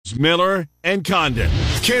Miller and Condon.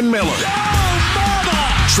 Ken Miller.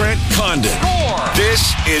 Trent Condon.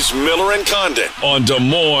 This is Miller and Condon on Des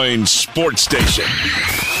Moines Sports Station.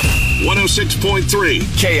 106.3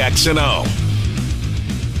 KXNO.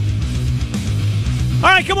 All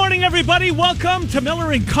right, good morning, everybody. Welcome to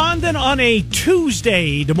Miller and Condon on a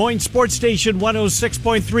Tuesday. Des Moines Sports Station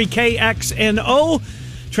 106.3 KXNO.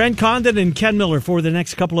 Trent Condon and Ken Miller for the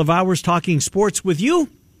next couple of hours talking sports with you.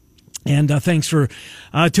 And thanks for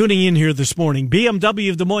tuning in here this morning. BMW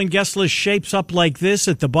of Des Moines guest list shapes up like this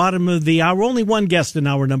at the bottom of the hour. Only one guest in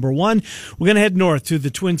hour number one. We're going to head north to the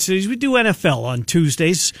Twin Cities. We do NFL on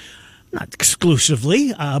Tuesdays. Not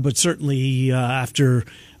exclusively, but certainly after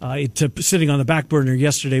sitting on the back burner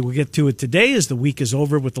yesterday. We'll get to it today as the week is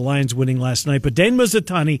over with the Lions winning last night. But Dane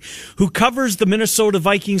Mizutani, who covers the Minnesota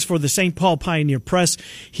Vikings for the St. Paul Pioneer Press,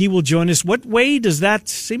 he will join us. What way does that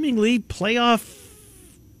seemingly playoff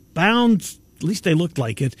bound, at least they looked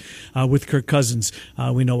like it, with Kirk Cousins?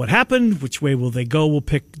 We know what happened. Which way will they go? We'll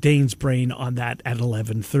pick Dane's brain on that at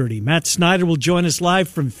 11:30. Matt Snyder will join us live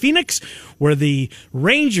from Phoenix, where the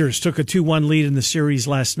Rangers took a 2-1 lead in the series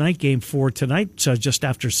last night. Game 4 tonight, just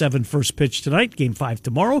after 7 first pitch tonight. Game 5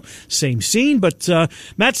 tomorrow. Same scene. But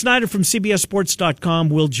Matt Snyder from CBSSports.com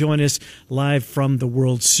will join us live from the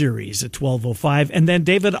World Series at 12:05. And then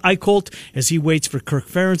David Eicholt, as he waits for Kirk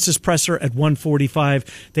Ferentz's presser at 1:45.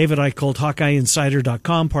 David Eicholt,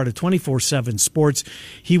 HawkeyeInsider.com, part of 24/7 Sports.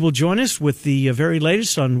 He will join us with the very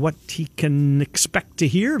latest on what he can expect to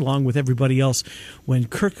hear, along with everybody else, when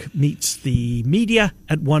Kirk meets the media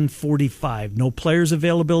at 1:45. No players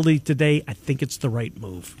availability today. I think it's the right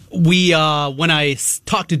move. When I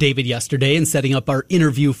talked to David yesterday and setting up our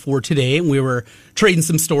interview for today, and we were trading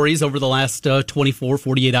some stories over the last 24,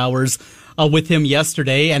 48 hours with him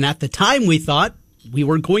yesterday, and at the time we thought we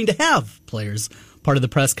were going to have players part of the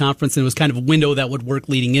press conference, and it was kind of a window that would work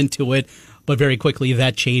leading into it, but very quickly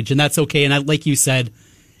that changed, and that's okay. And like you said,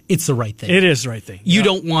 it's the right thing. It is the right thing. You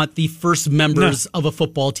don't want the first members of a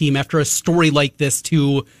football team after a story like this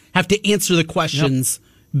to have to answer the questions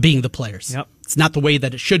being the players. It's not the way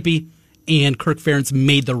that it should be, and Kirk Ferentz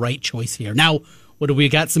made the right choice here. Now, what do we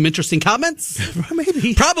got? Some interesting comments?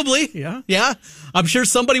 Maybe. Probably. Yeah. I'm sure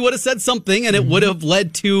somebody would have said something, and it would have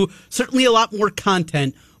led to certainly a lot more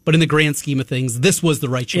content. But in the grand scheme of things, this was the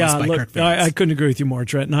right choice by Kirk Ferentz. I couldn't agree with you more,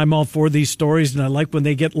 Trent. And I'm all for these stories, and I like when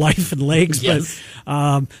they get life and legs. Yes.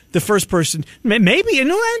 But the first person, maybe,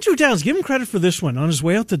 Andrew Downs, give him credit for this one. On his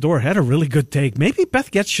way out the door, had a really good take. Maybe Beth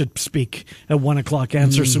Getz should speak at 1 o'clock,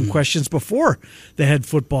 answer some questions before the head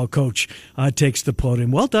football coach takes the podium.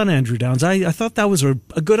 Well done, Andrew Downs. I thought that was a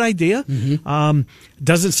good idea.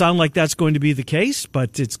 Doesn't sound like that's going to be the case,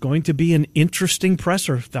 but it's going to be an interesting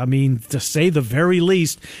presser. I mean, to say the very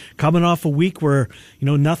least, coming off a week where,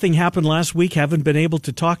 nothing happened last week, haven't been able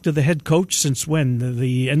to talk to the head coach since when?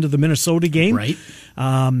 The end of the Minnesota game? Right.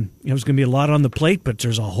 It was going to be a lot on the plate, but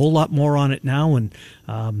there's a whole lot more on it now, and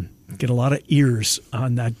get a lot of ears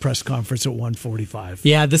on that press conference at 1:45.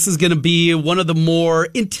 Yeah, this is going to be one of the more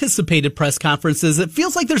anticipated press conferences. It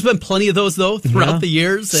feels like there's been plenty of those, though, throughout the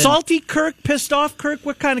years. Salty Kirk, pissed off Kirk?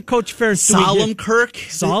 What kind of Coach Ferentz do we get? Solemn Kirk?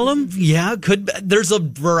 Solemn? Yeah, there's a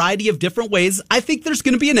variety of different ways. I think there's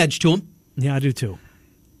going to be an edge to him. Yeah, I do too.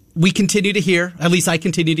 We continue to hear, at least I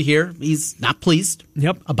continue to hear, he's not pleased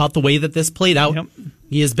about the way that this played out.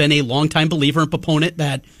 He has been a longtime believer and proponent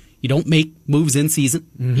that you don't make moves in season.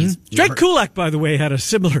 Drake Kulak, by the way, had a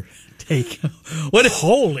similar take.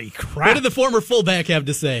 Holy crap. What did the former fullback have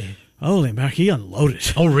to say? Holy man, he unloaded.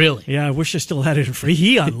 Oh, really? Yeah, I wish I still had it in free.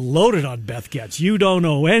 He unloaded on Beth Getz. You don't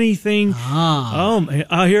know anything.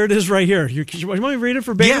 Here it is right here. You want me to read it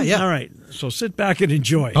for Ben? Yeah. All right. So sit back and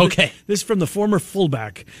enjoy. Okay. This is from the former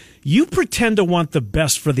fullback. You pretend to want the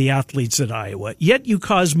best for the athletes at Iowa, yet you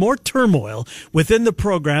cause more turmoil within the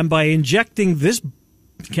program by injecting this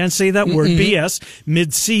can't say that word, BS,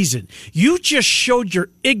 mid-season. You just showed your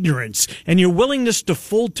ignorance and your willingness to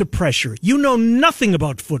fold to pressure. You know nothing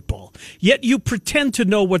about football, yet you pretend to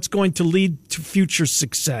know what's going to lead to future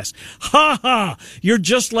success. Ha ha! You're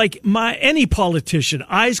just like any politician,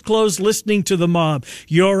 eyes closed, listening to the mob.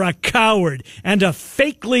 You're a coward and a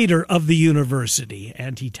fake leader of the university.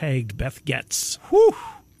 And he tagged Beth Getz. Whew.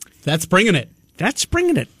 That's bringing it.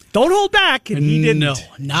 Don't hold back. And he didn't. No,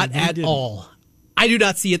 not at all. I do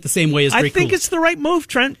not see it the same way as Drake I think Kulak. it's the right move,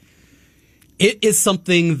 Trent. It is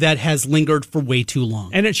something that has lingered for way too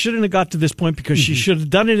long. And it shouldn't have got to this point because she should have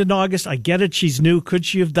done it in August. I get it. She's new. Could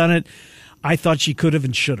she have done it? I thought she could have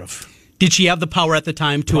and should have. Did she have the power at the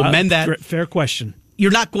time to amend that? Fair question.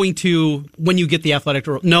 You're not going to, when you get the athletic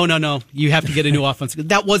director, no. You have to get a new offense.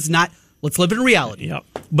 That was not Let's live in reality. Yep.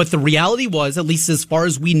 But the reality was, at least as far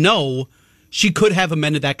as we know, she could have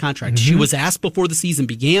amended that contract. She was asked before the season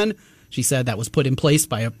began. She said that was put in place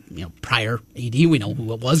by a prior AD. We know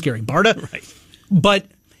who it was, Gary Barta. Right. But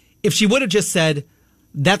if she would have just said,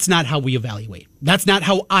 that's not how we evaluate. That's not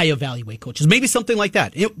how I evaluate coaches. Maybe something like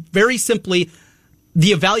that. Very simply, the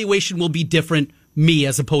evaluation will be different, me,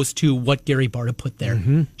 as opposed to what Gary Barta put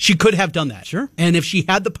there. She could have done that. Sure. And if she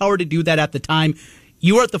had the power to do that at the time,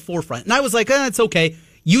 you were at the forefront. And I was like, it's okay.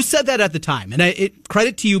 You said that at the time. And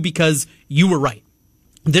credit to you because you were right.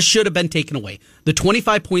 This should have been taken away. The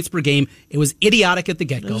 25 points per game, it was idiotic at the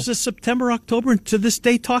get-go. It was a September, October, and to this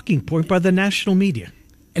day talking point by the national media.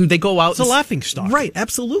 And they go out. It's a laughingstock. Right,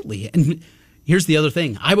 absolutely. And here's the other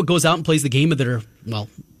thing. Iowa goes out and plays the game of their,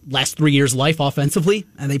 last 3 years' life offensively,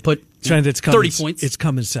 and they put 30 points. It's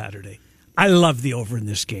coming Saturday. I love the over in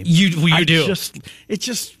this game. You do.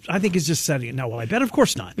 I think it's just setting it. Now, will I bet? Of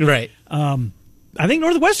course not. Right. I think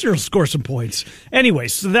Northwestern will score some points. Anyway,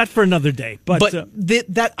 so that for another day. But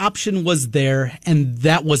that option was there, and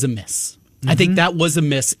that was a miss. I think that was a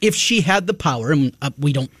miss. If she had the power, and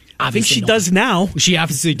we don't I think she does now. She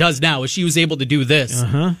obviously does now. If she was able to do this,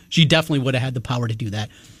 she definitely would have had the power to do that.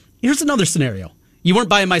 Here's another scenario. You weren't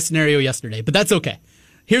buying my scenario yesterday, but that's okay.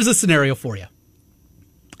 Here's a scenario for you.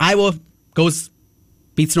 Iowa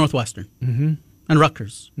beats Northwestern, and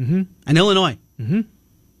Rutgers, and Illinois, and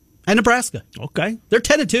Nebraska. Okay. They're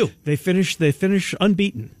 10-2. They finish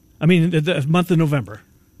unbeaten. I mean, the month of November.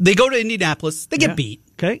 They go to Indianapolis. They get beat.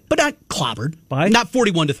 Okay. But not clobbered. By? Not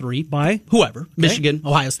 41-3. By? Whoever. Okay. Michigan,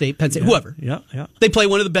 Ohio State, Penn State, whoever. Yeah. They play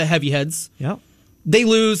one of the heavy heads. Yeah. They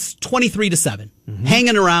lose 23-7.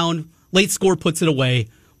 Hanging around. Late score puts it away.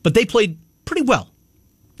 But they played pretty well.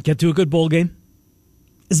 Get to a good bowl game.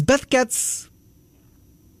 Is Beth Getz...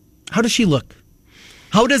 How does she look?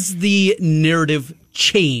 How does the narrative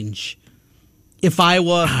change if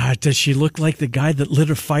Iowa... does she look like the guy that lit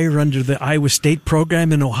a fire under the Iowa State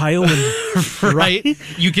program in Ohio? Right?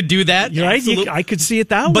 You could do that. Right? I could see it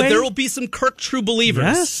that way. But there will be some Kirk true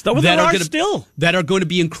believers that are going to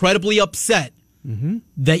be incredibly upset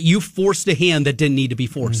that you forced a hand that didn't need to be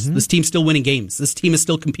forced. This team's still winning games. This team is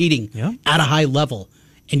still competing at a high level.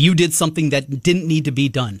 And you did something that didn't need to be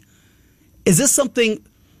done. Is this something...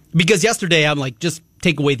 Because yesterday I'm like, just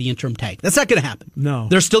take away the interim tag. That's not going to happen. No.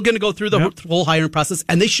 They're still going to go through the whole hiring process,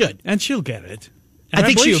 and they should. And she'll get it. I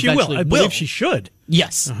think she will. I believe she should.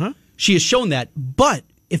 Yes. She has shown that. But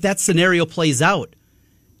if that scenario plays out,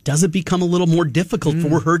 does it become a little more difficult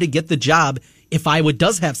for her to get the job if Iowa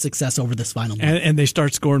does have success over this final month? And they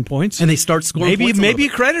start scoring points? Maybe you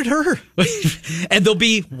credit her. And there'll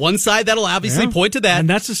be one side that'll obviously point to that. And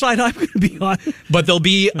that's the side I'm going to be on. But there'll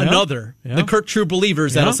be another, the Kirk true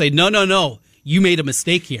believers, that'll say, no, you made a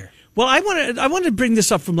mistake here. Well, I wanted to bring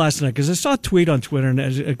this up from last night because I saw a tweet on Twitter, and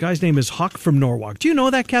a guy's name is Hawk from Norwalk. Do you know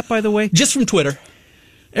that cat, by the way? Just from Twitter.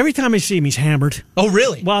 Every time I see him, he's hammered. Oh,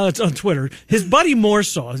 really? Well, it's on Twitter. His buddy more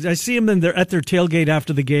so. I see him at their tailgate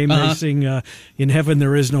after the game. They sing "In Heaven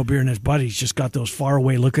There Is No Beer," and his buddy's just got those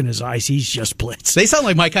faraway look in his eyes. He's just blitzed. They sound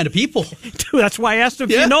like my kind of people. Dude, that's why I asked him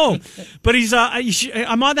if you know him. But he's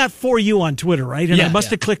I'm on that For You on Twitter, right? And I must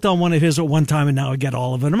have clicked on one of his at one time, and now I get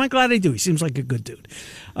all of it. I'm glad I do. He seems like a good dude.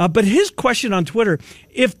 But his question on Twitter,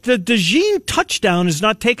 if the DeJean touchdown is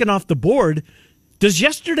not taken off the board, does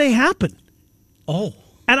yesterday happen? Oh.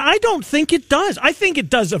 And I don't think it does. I think it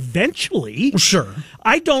does eventually. Sure.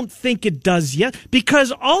 I don't think it does yet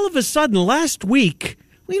because all of a sudden last week,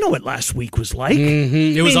 you know what last week was like.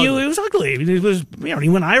 It was ugly. It was ugly. It was,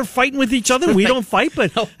 you and I are fighting with each other. We don't fight,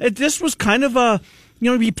 but this was kind of a,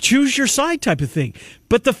 you choose your side type of thing.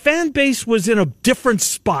 But the fan base was in a different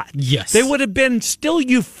spot. Yes. They would have been still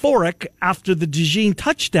euphoric after the DeJean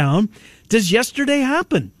touchdown. Does yesterday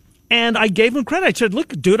happen? And I gave him credit. I said,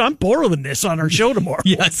 look, dude, I'm borrowing this on our show tomorrow.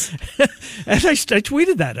 Yes. And I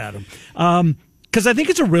tweeted that at him. Because I think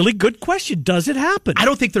it's a really good question. Does it happen? I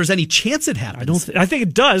don't think there's any chance it happens. I think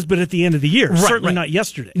it does, but at the end of the year. Certainly not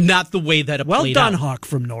yesterday. Not the way that it played out. Well done, Hawk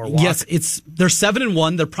from Norwalk. Yes, they're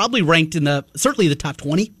 7-1. They're probably ranked in certainly the top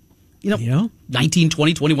 20. 19,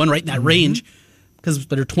 20, 21, right in that range. Because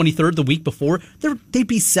they're 23rd the week before. They'd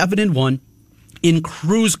be 7-1 in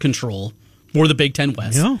cruise control for the Big Ten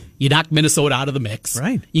West. Yeah. You knock Minnesota out of the mix.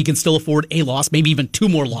 Right. You can still afford a loss, maybe even two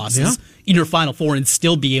more losses in your Final Four and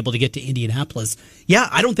still be able to get to Indianapolis. Yeah,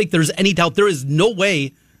 I don't think there's any doubt. There is no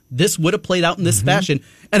way this would have played out in this fashion.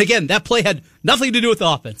 And again, that play had nothing to do with the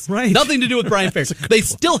offense. Right. Nothing to do with Brian Ferentz. They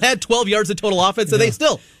still had 12 yards of total offense, and they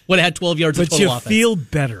still would have had 12 yards of total offense. But you feel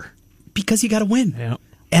better. Because you got to win. Yeah.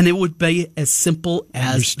 And it would be as simple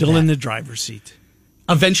as You're still in the driver's seat.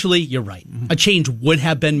 Eventually, you're right. A change would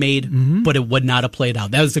have been made, but it would not have played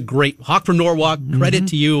out. That was a great Hawk from Norwalk. Credit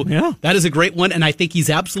to you. Yeah. That is a great one, and I think he's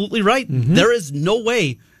absolutely right. There is no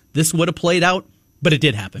way this would have played out, but it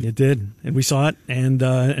did happen. It did, and we saw it,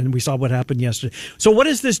 and we saw what happened yesterday. So what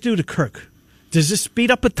does this do to Kirk? Does this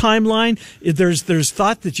speed up a timeline? There's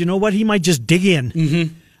thought that, you know what, he might just dig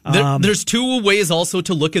in. There's two ways also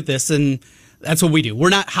to look at this, and that's what we do. We're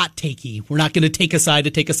not hot takey. We're not going to take a side.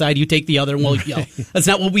 You take the other. Well, that's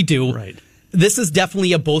not what we do. Right. This is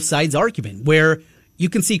definitely a both sides argument where you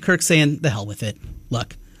can see Kirk saying, the hell with it.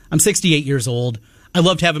 Look, I'm 68 years old. I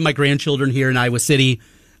loved having my grandchildren here in Iowa City.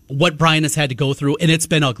 What Brian has had to go through, and it's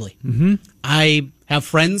been ugly. I have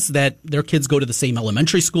friends that their kids go to the same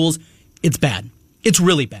elementary schools. It's bad. It's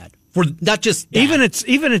really bad. For not just dad.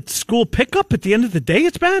 Even at school pickup at the end of the day,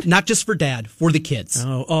 it's bad. Not just for dad, for the kids.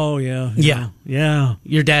 Oh yeah.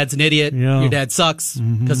 Your dad's an idiot. Yeah. Your dad sucks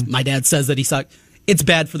because my dad says that he sucks. It's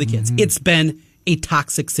bad for the kids. It's been a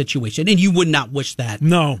toxic situation, and you would not wish that.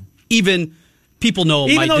 No, even people know.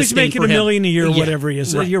 Even though he's making $1 million a year, or whatever he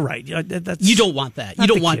is, right. You're right. You don't want that. You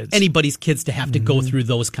don't want anybody's kids to have to go through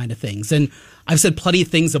those kind of things. And I've said plenty of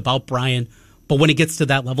things about Brian. But when it gets to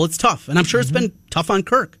that level, it's tough. And I'm sure it's been tough on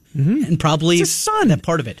Kirk. And probably it's his son. That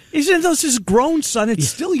part of it. Even though it's his grown son, it's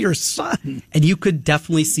still your son. And you could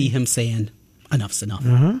definitely see him saying, enough's enough.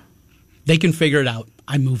 They can figure it out.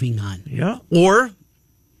 I'm moving on. Yeah. Or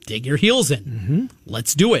dig your heels in.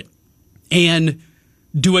 Let's do it. And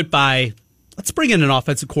do it by, let's bring in an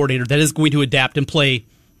offensive coordinator that is going to adapt and play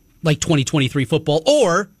like 2023 football.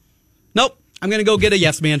 Or, nope, I'm going to go get a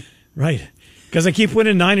yes man. Right. Because I keep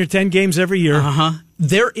winning 9 or 10 games every year.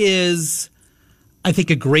 There is, I think,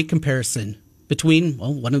 a great comparison between,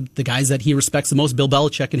 well, one of the guys that he respects the most, Bill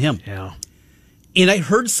Belichick, and him. Yeah. And I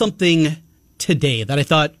heard something today that I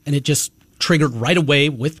thought, and it just triggered right away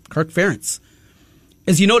with Kirk Ferentz.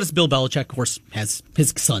 As you notice, Bill Belichick, of course, has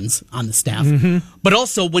his sons on the staff. But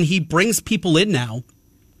also, when he brings people in now,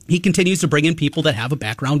 he continues to bring in people that have a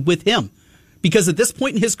background with him. Because at this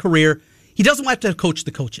point in his career, he doesn't want to coach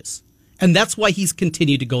the coaches. And that's why he's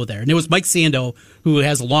continued to go there. And it was Mike Sando, who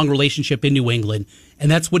has a long relationship in New England.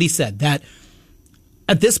 And that's what he said, that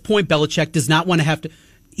at this point, Belichick does not want to have to.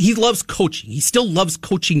 He loves coaching. He still loves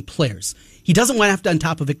coaching players. He doesn't want to have to, on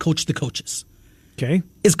top of it, coach the coaches. Okay.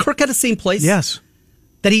 Is Kirk at the same place? Yes.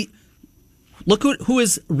 That look who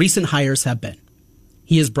his recent hires have been.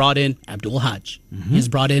 He has brought in Abdul Hajj. He has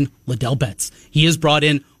brought in Liddell Betts. He has brought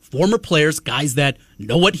in former players, guys that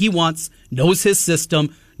know what he wants, knows his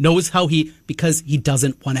system, knows how because he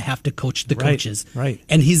doesn't want to have to coach the coaches. Right.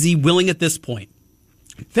 And is he willing at this point?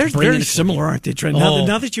 They're very similar, aren't they, Trent?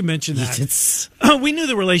 Now that you mention that. We knew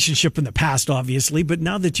the relationship in the past, obviously, but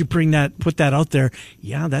now that you put that out there,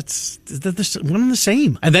 yeah, that's one and the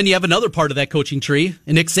same. And then you have another part of that coaching tree,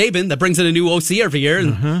 and Nick Saban, that brings in a new OC every year,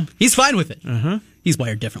 and he's fine with it. He's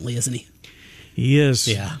wired differently, isn't he? He is.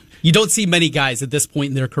 Yeah. You don't see many guys at this point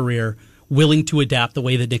in their career willing to adapt the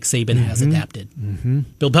way that Nick Saban has adapted.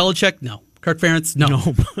 Bill Belichick, no. Kirk Ferentz,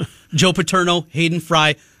 no. Joe Paterno, Hayden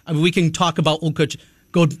Fry. I mean, we can talk about old coach.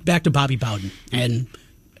 Go back to Bobby Bowden. And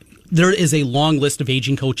there is a long list of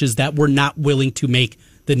aging coaches that were not willing to make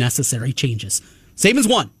the necessary changes. Saban's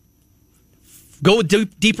one. Go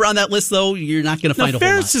deeper on that list, though, you're not going to find a whole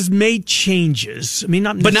lot. Ferentz has made changes. I mean,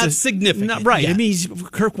 not significant. Right. Yeah. I mean, he's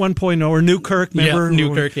Kirk 1.0 or new Kirk, remember? Yeah,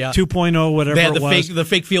 new Kirk, yeah. 2.0, whatever they had it was. The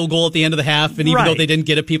fake field goal at the end of the half, and even though they didn't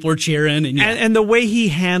get it, people were cheering. And the way he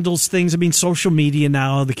handles things, I mean, social media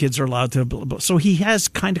now, the kids are allowed to. So he has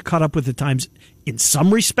kind of caught up with the times in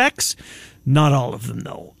some respects. Not all of them,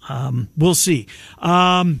 though. We'll see.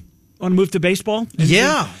 Want to move to baseball?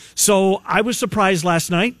 Yeah. So I was surprised last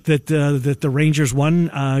night that the Rangers won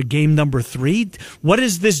game number 3. What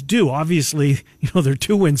does this do? Obviously, they're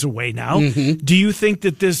 2 wins away now. Do you think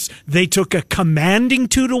that they took a commanding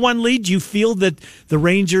 2-1 lead? Do you feel that the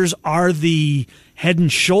Rangers are the head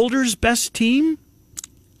and shoulders best team?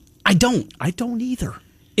 I don't. I don't either.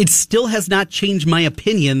 It still has not changed my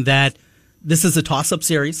opinion that this is a toss-up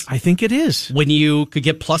series. I think it is. When you could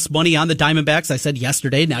get plus money on the Diamondbacks, I said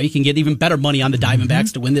yesterday, now you can get even better money on the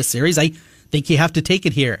Diamondbacks to win this series. I think you have to take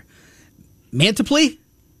it here. Mantipley,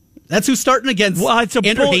 that's who's starting against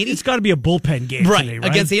Andrew Haney. It's got to be a bullpen game today, right?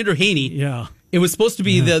 Against Andrew Haney. Yeah. It was supposed to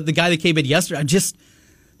be the guy that came in yesterday.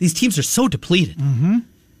 These teams are so depleted.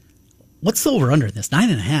 What's the over-under in this?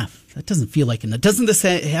 9.5. That doesn't feel like enough. Doesn't this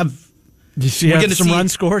have... Do you see some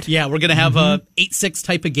runs scored? Yeah, we're going to have a 8-6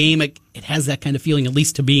 type of game. It has that kind of feeling, at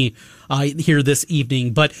least to me, here this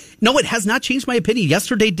evening. But no, it has not changed my opinion.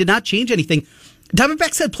 Yesterday did not change anything.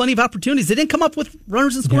 Diamondbacks had plenty of opportunities. They didn't come up with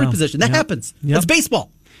runners in scoring position. That happens. It's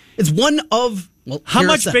baseball. It's one of Well, how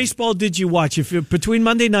much baseball did you watch? Between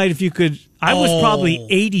Monday night, if you could, I was probably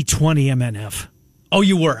 80-20 MNF. Oh,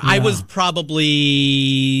 you were. Yeah. I was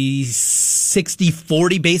probably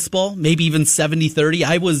 60-40 baseball, maybe even 70-30.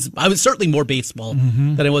 I was certainly more baseball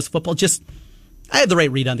than I was football. I had the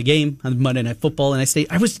right read on the game on Monday Night Football, and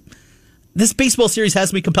this baseball series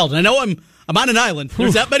has me compelled. And I know I'm on an island.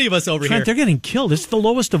 There's that many of us over here. They're getting killed. It's the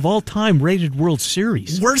lowest of all time rated World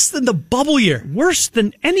Series. Worse than the bubble year. Worse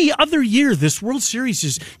than any other year. This World Series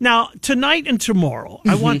is now tonight and tomorrow.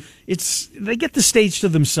 They get the stage to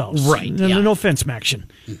themselves, right? No offense, Maction,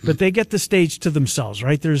 but they get the stage to themselves,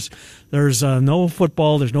 right? There's no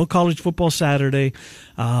football. There's no college football Saturday.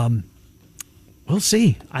 We'll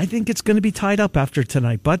see. I think it's going to be tied up after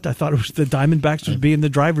tonight, but I thought it was the Diamondbacks would be in the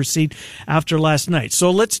driver's seat after last night.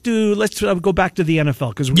 So let's go back to the NFL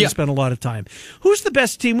because we're going to spend a lot of time. Who's the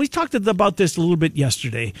best team? We talked about this a little bit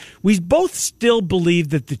yesterday. We both still believe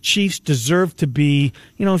that the Chiefs deserve to be,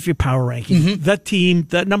 if you're power ranking,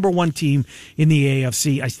 the number one team in the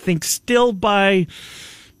AFC. I think still by,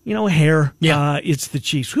 hair, it's the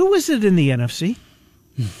Chiefs. Who is it in the NFC?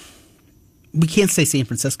 We can't say San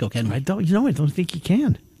Francisco, can we? I don't think you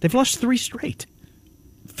can. They've lost 3 straight.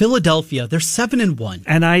 Philadelphia, they're 7-1.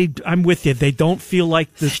 And I'm with you. They don't feel like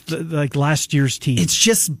like last year's team. It's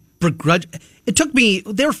just begrudge. It took me,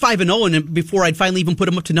 they were 5-0 and before I'd finally even put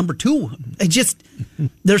them up to number 2.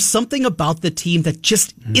 There's something about the team that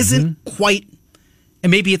just isn't quite,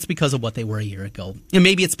 and maybe it's because of what they were a year ago. And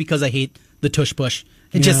maybe it's because I hate the tush push.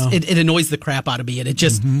 It annoys the crap out of me and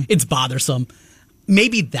it's bothersome.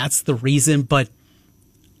 Maybe that's the reason, but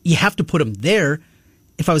you have to put them there.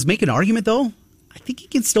 If I was making an argument, though, I think you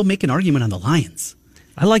can still make an argument on the Lions.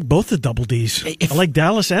 I like both the double Ds. I like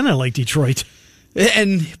Dallas and I like Detroit.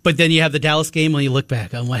 But then you have the Dallas game when you look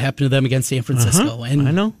back on what happened to them against San Francisco. And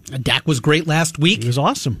I know. Dak was great last week. He was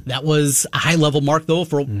awesome. That was a high-level mark, though,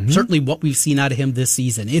 for certainly what we've seen out of him this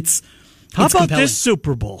season. How about compelling. this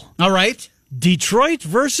Super Bowl? All right. Detroit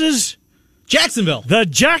versus Jacksonville. The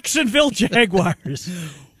Jacksonville Jaguars.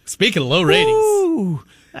 Speaking of low ratings. Ooh.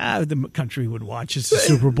 The country would watch. It's the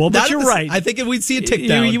Super Bowl, but you're right. I think we'd see a tick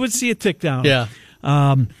down. You would see a tick down. Yeah.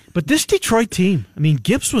 But this Detroit team,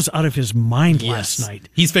 Gibbs was out of his mind last night.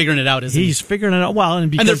 He's figuring it out, isn't he? He's figuring it out. Well,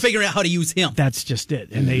 and they're figuring out how to use him. That's just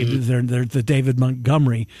it. And they're the David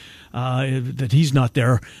Montgomery, that he's not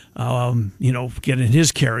there, getting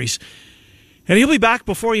his carries. And he'll be back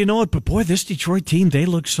before you know it. But, boy, this Detroit team, they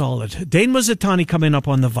look solid. Dane Mizutani coming up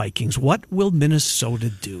on the Vikings. What will Minnesota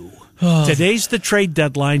do? Today's the trade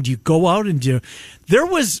deadline. Do you go out and There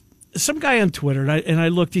was some guy on Twitter, and I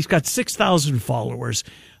looked. He's got 6,000 followers.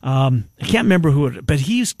 I can't remember but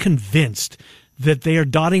he's convinced that they are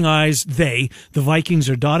dotting I's. The Vikings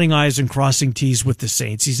are dotting I's and crossing T's with the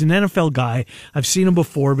Saints. He's an NFL guy. I've seen him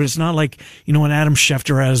before, but it's not like, when Adam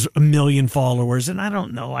Schefter has 1 million followers. And I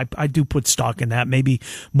don't know. I do put stock in that, maybe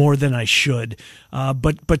more than I should.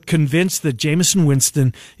 But convinced that Jameson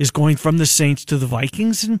Winston is going from the Saints to the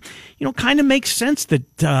Vikings. And, kind of makes sense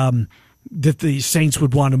that the Saints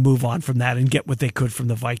would want to move on from that and get what they could from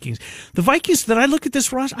the Vikings. The Vikings, that I look at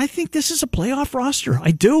this roster, I think this is a playoff roster. I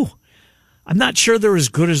do. I'm not sure they're as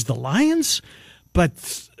good as the Lions,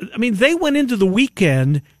 but, they went into the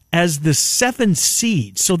weekend as the 7th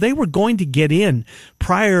seed, so they were going to get in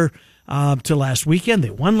prior to last weekend. They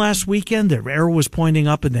won last weekend. Their arrow was pointing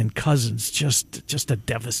up, and then Cousins, just a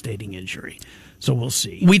devastating injury. So we'll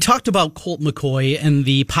see. We talked about Colt McCoy and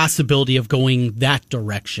the possibility of going that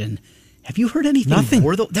direction. Have you heard anything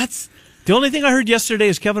more, though? The only thing I heard yesterday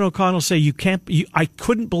is Kevin O'Connell say I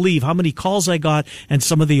couldn't believe how many calls I got and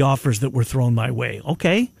some of the offers that were thrown my way.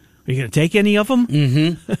 Okay. Are you going to take any of them?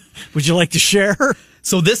 Mm-hmm. Would you like to share?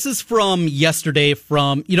 So this is from yesterday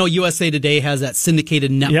from, USA Today has that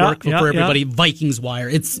syndicated network for everybody, Vikings Wire.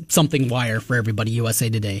 It's something wire for everybody, USA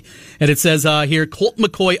Today. And it says here, Colt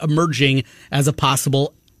McCoy emerging as a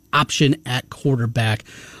possible option at quarterback.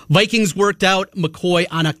 Vikings worked out McCoy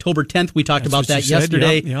on October 10th. We talked about that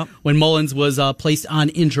yesterday when Mullins was placed on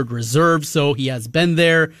injured reserve, so he has been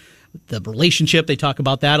there. The relationship, they talk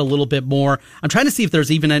about that a little bit more. I'm trying to see if there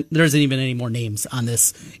isn't even any more names on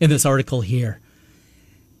this in this article here.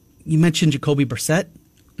 You mentioned Jacoby Brissett.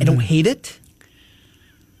 I don't hate it.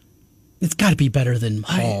 It's got to be better than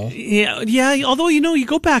Hall. Yeah. Although, you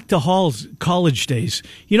go back to Hall's college days.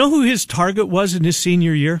 You know who his target was in his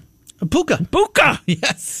senior year? Puka.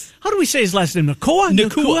 Yes. How do we say his last name?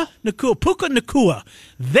 Nakua. Puka Nakua.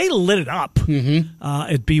 They lit it up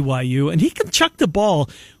at BYU, and he can chuck the ball.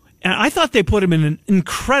 And I thought they put him in an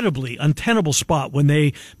incredibly untenable spot when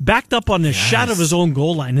they backed up on the shot of his own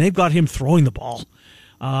goal line, and they've got him throwing the ball.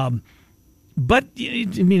 But, I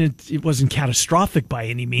mean, it wasn't catastrophic by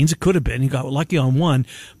any means. It could have been. He got lucky on one.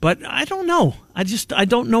 But I don't know. I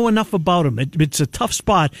don't know enough about him. It's a tough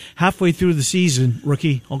spot halfway through the season.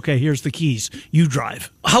 Rookie, okay, here's the keys. You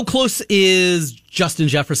drive. How close is Justin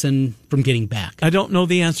Jefferson from getting back? I don't know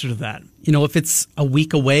the answer to that. You know, if it's a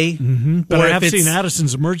week away. But I have seen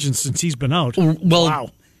Addison's emergence since he's been out. Well,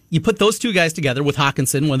 wow. You put those two guys together with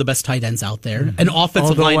Hawkinson, one of the best tight ends out there, an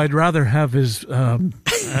offensive line. Although I'd rather have the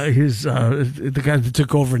guy that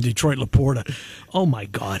took over in Detroit, Laporta. Oh, my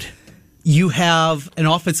God. You have an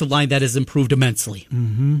offensive line that has improved immensely.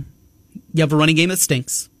 Mm-hmm. You have a running game that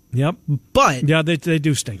stinks. Yep. But yeah, they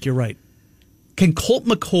do stink. You're right. Can Colt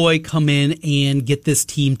McCoy come in and get this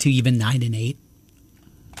team to even 9-8?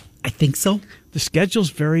 I think so. The schedule's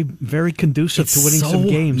very, very conducive to winning some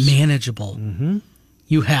games. Manageable. Mm-hmm.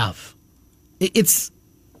 You have. It's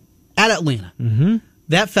at Atlanta. Mm-hmm.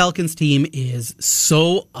 That Falcons team is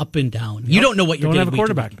so up and down. You don't know what you're getting. Don't have a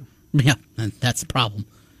quarterback. Yeah, that's the problem.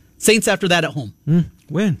 Saints after that at home.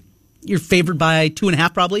 Win. You're favored by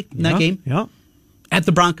 2.5 probably in that game. Yeah. At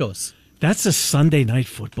the Broncos. That's a Sunday night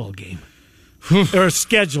football game. Or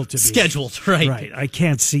scheduled to be. Scheduled, right. Right. I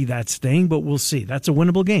can't see that staying, but we'll see. That's a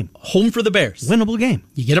winnable game. Home for the Bears. Winnable game.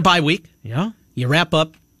 You get a bye week. Yeah. You wrap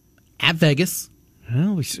up at Vegas.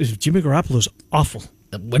 Well, Jimmy Garoppolo's awful.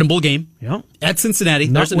 A winnable game. Yeah. At Cincinnati.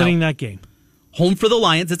 Not winning that game. Home for the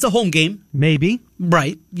Lions. It's a home game. Maybe.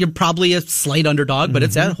 Right. You're probably a slight underdog, but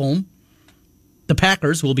it's at home. The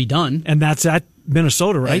Packers will be done. And that's at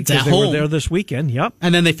Minnesota, right? It's at they home. were there this weekend. Yep.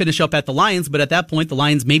 And then they finish up at the Lions, but at that point, the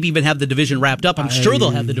Lions maybe even have the division wrapped up. I'm sure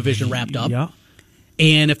they'll have the division wrapped up. Yeah.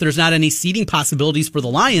 And if there's not any seeding possibilities for the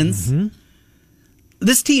Lions,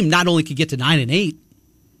 this team not only could get to 9-8,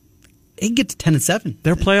 they can get to 10-7.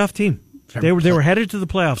 They're a playoff team. They were headed to the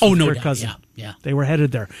playoffs. Oh, no Kirk doubt. Cousins. Yeah. They were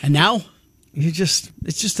headed there. And now it's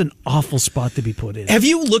just an awful spot to be put in. Have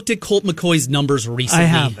you looked at Colt McCoy's numbers recently? I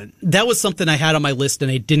haven't. That was something I had on my list,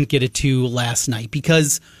 and I didn't get it to last night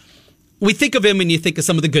because we think of him and you think of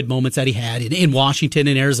some of the good moments that he had in Washington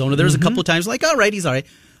and Arizona. There was a couple of times like, all right, he's all right.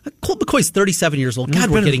 Colt McCoy's 37 years old. God,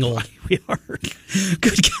 we're getting old. We are.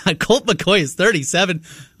 Good God. Colt McCoy is 37.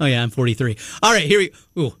 Oh, yeah, I'm 43. All right, here we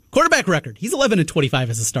go. Quarterback record. He's 11-25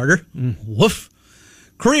 as a starter. Woof.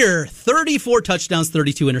 Career, 34 touchdowns,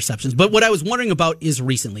 32 interceptions. But what I was wondering about is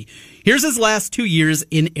recently. Here's his last 2 years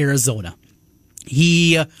in Arizona.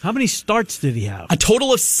 How many starts did he have? A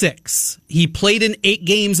total of 6. He played in 8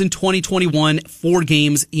 games in 2021, 4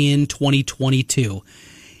 games in 2022.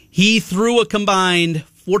 He threw a combined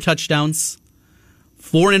 4 touchdowns,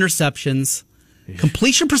 4 interceptions.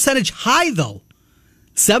 Completion percentage high, though.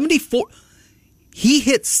 74. He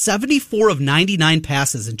hit 74 of 99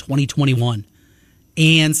 passes in 2021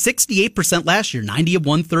 and 68% last year, 90 of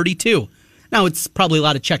 132. Now, it's probably a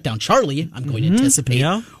lot of check down Charlie, I'm going to anticipate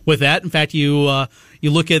with that. In fact, you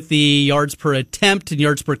look at the yards per attempt and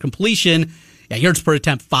yards per completion. Yeah, yards per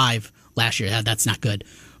attempt, 5 last year. Yeah, that's not good.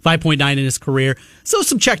 5.9 in his career. So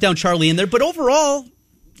some check down Charlie in there, but overall...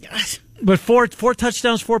 But four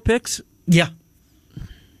touchdowns, 4 picks? Yeah.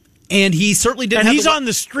 And he certainly didn't and have... he's on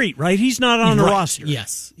the street, right? He's not on the roster.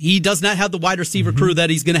 Yes. He does not have the wide receiver crew that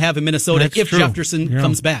he's going to have in Minnesota if Jefferson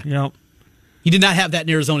comes back. Yeah. He did not have that in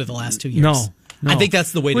Arizona the last 2 years. No. I think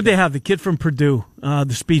that's the way to Who'd go. they have? The kid from Purdue,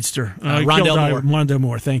 the speedster. Rondell Moore. Rondell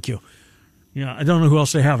Moore, thank you. Yeah, I don't know who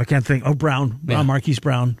else they have. I can't think. Oh, Brown. Yeah. Marquise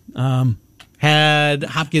Brown. Had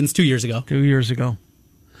Hopkins 2 years ago. 2 years ago.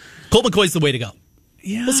 Colt McCoy's the way to go.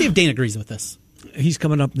 Yeah. We'll see if Dane agrees with this. He's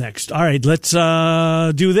coming up next. All right, let's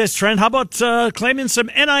do this, Trent. How about claiming some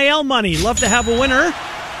NIL money? Love to have a winner.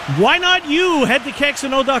 Why not you? Head to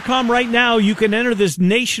KXNO.com right now. You can enter this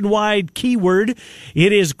nationwide keyword.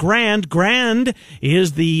 It is grand. Grand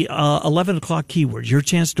is the 11 o'clock keyword. Your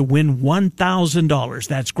chance to win $1,000.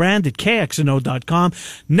 That's grand at KXNO.com.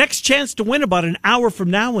 Next chance to win about an hour from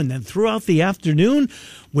now and then throughout the afternoon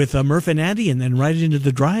with Murph and Andy, and then right into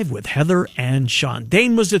the drive with Heather and Sean.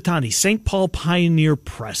 Dane Mizutani, St. Paul Pioneer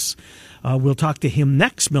Press. We'll talk to him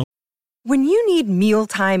next. When you need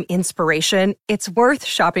mealtime inspiration, it's worth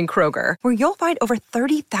shopping Kroger, where you'll find over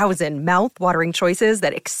 30,000 mouth-watering choices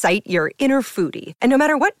that excite your inner foodie. And no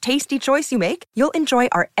matter what tasty choice you make, you'll enjoy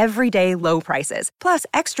our everyday low prices, plus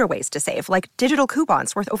extra ways to save, like digital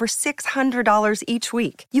coupons worth over $600 each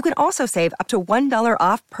week. You can also save up to $1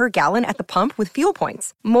 off per gallon at the pump with fuel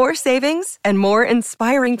points. More savings and more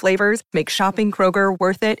inspiring flavors make shopping Kroger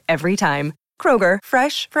worth it every time. Kroger,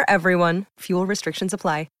 fresh for everyone. Fuel restrictions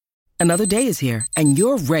apply. Another day is here, and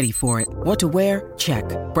you're ready for it. What to wear? Check.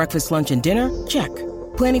 Breakfast, lunch, and dinner? Check.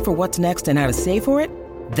 Planning for what's next and how to save for it?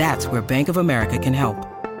 That's where Bank of America can help.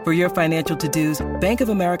 For your financial to-dos, Bank of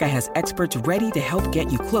America has experts ready to help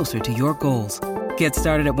get you closer to your goals. Get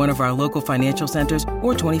started at one of our local financial centers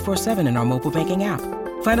or 24/7 in our mobile banking app.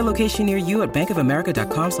 Find a location near you at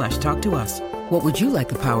bankofamerica.com/talktous. What would you like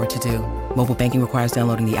the power to do? Mobile banking requires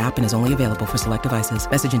downloading the app and is only available for select devices.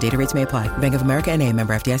 Message and data rates may apply. Bank of America N.A.,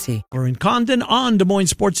 member FDIC. We're in Condon on Des Moines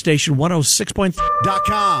Sports Station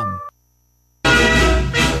 106.3.com.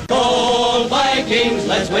 Skol Vikings,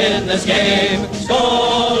 let's win this game.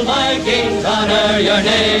 Skol Vikings, honor your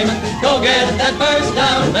name. Go get that first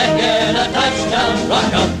down, then get a touchdown.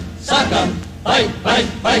 Rock 'em, sock 'em, fight, fight,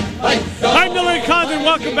 fight, fight. I'm Miller and Condon.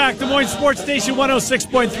 Welcome back to Des Moines Sports Station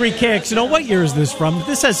 106.3 KXNO. What year is this from?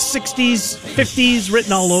 This has 60s, 50s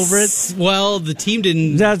written all over it. Well, the team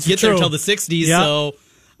didn't get there until the 60s, so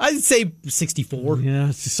I'd say 64. Yeah,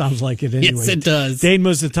 it sounds like it anyway. Yes, it does. Dane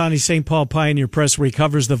Mizutani, St. Paul Pioneer Press, where he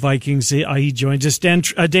covers the Vikings. He joins us. Dane,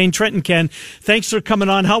 Trenton, Ken, thanks for coming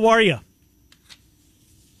on. How are you?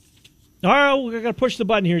 All right, we're going to push the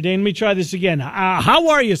button here, Dane. Let me try this again. How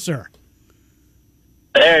are you, sir?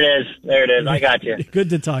 There it is. I got you. Good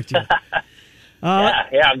to talk to you.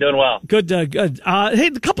 Yeah, I'm doing well. Good. Hey,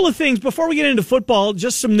 a couple of things before we get into football.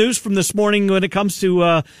 Just some news from this morning when it comes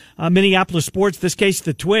to Minneapolis sports. This case,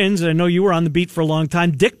 the Twins. I know you were on the beat for a long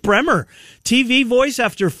time. Dick Bremer, TV voice,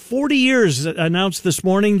 after 40 years, announced this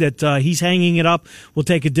morning that he's hanging it up. Will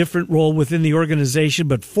take a different role within the organization.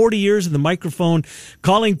 But 40 years in the microphone,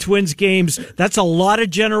 calling Twins games. That's a lot of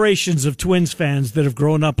generations of Twins fans that have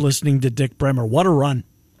grown up listening to Dick Bremer. What a run!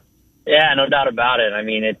 Yeah, no doubt about it. I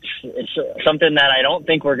mean, it's something that I don't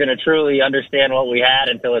think we're going to truly understand what we had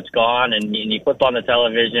until it's gone, and you flip on the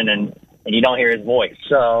television and you don't hear his voice.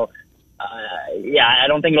 So, I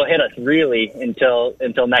don't think it'll hit us really until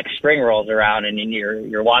next spring rolls around, and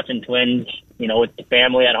you're watching Twins, with the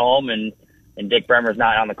family at home, and Dick Bremer's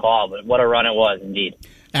not on the call. But what a run it was, indeed.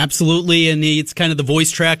 Absolutely, and it's kind of the voice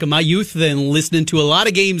track of my youth, then listening to a lot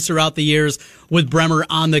of games throughout the years with Bremer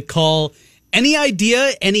on the call. Any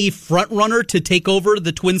idea, any front runner to take over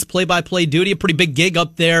the Twins play-by-play duty? A pretty big gig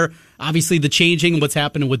up there. Obviously, the changing, what's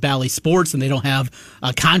happening with Bally Sports, and they don't have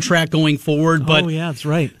a contract going forward. But yeah, that's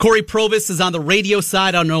right. Corey Provis is on the radio side.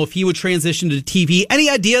 I don't know if he would transition to TV. Any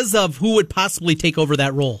ideas of who would possibly take over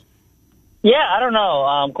that role? Yeah, I don't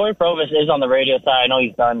know. Corey Provis is on the radio side. I know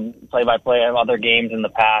he's done play-by-play of other games in the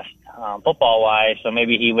past, football-wise, so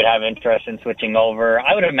maybe he would have interest in switching over.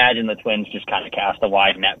 I would imagine the Twins just kind of cast a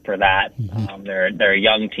wide net for that. Mm-hmm. They're a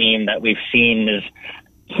young team that we've seen is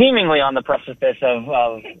seemingly on the precipice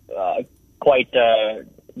of quite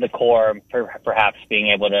the core, perhaps being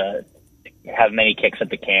able to have many kicks at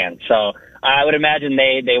the can. So I would imagine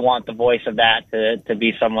they want the voice of that to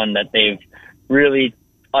be someone that they've really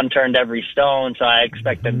unturned every stone, so I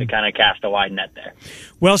expect them to kind of cast a wide net there.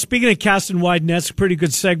 Well, speaking of casting wide nets, pretty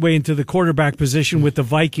good segue into the quarterback position with the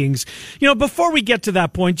Vikings. Before we get to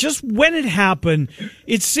that point, just when it happened,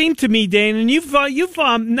 it seemed to me, Dane, and you've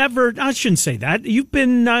never, I shouldn't say that, you've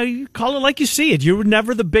been, you call it like you see it, you were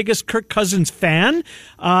never the biggest Kirk Cousins fan.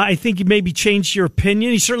 I think you maybe changed your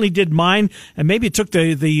opinion. You certainly did mine, and maybe it took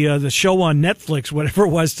the show on Netflix, whatever it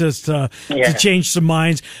was, to change some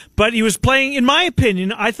minds. But he was playing, in my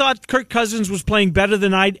opinion, I thought Kirk Cousins was playing better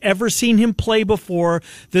than I'd ever seen him play before.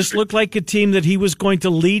 This looked like a team that he was going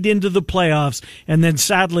to lead into the playoffs, and then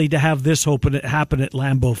sadly to have this happen at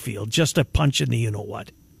Lambeau Field. Just a punch in the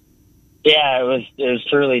you-know-what. Yeah, it was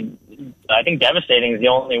truly, I think devastating is the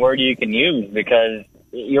only word you can use, because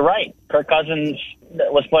you're right. Kirk Cousins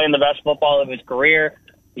was playing the best football of his career.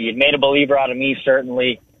 He had made a believer out of me,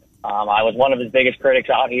 certainly. I was one of his biggest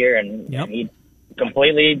critics out here, and he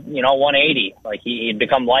completely, 180. Like he'd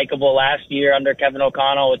become likable last year under Kevin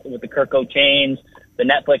O'Connell with the Kirko chains. The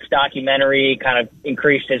Netflix documentary kind of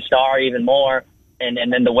increased his star even more. And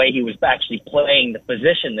then the way he was actually playing the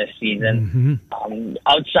position this season,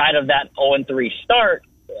 outside of that 0-3 start,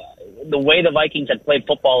 the way the Vikings had played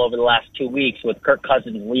football over the last 2 weeks with Kirk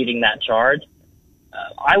Cousins leading that charge,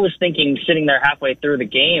 I was thinking, sitting there halfway through the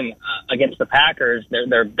game against the Packers,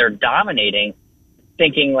 they're dominating,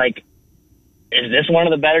 thinking like, is this one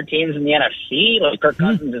of the better teams in the NFC? Like Kirk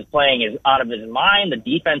Cousins is playing out of his mind. The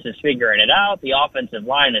defense is figuring it out. The offensive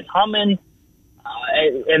line is humming.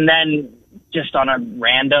 And then just on a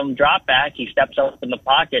random drop back, he steps up in the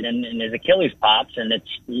pocket and his Achilles pops, and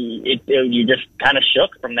you just kind of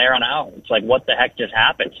shook from there on out. It's like, what the heck just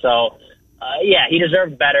happened? So, he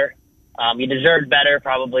deserved better. He deserved better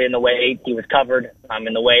probably in the way he was covered,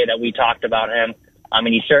 in the way that we talked about him.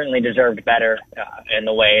 He certainly deserved better in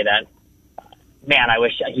the way that, man, I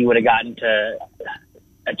wish he would have gotten to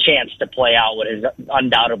a chance to play out what has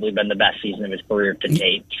undoubtedly been the best season of his career to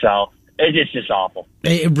date. So It's just awful.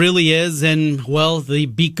 It really is. And, well, the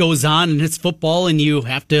beat goes on, and it's football, and you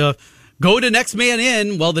have to go to next man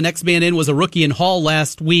in. Well, the next man in was a rookie in Hall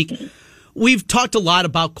last week. We've talked a lot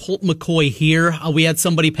about Colt McCoy here. We had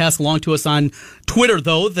somebody pass along to us on Twitter,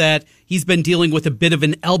 though, that he's been dealing with a bit of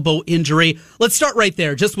an elbow injury. Let's start right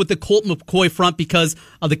there, just with the Colt McCoy front, because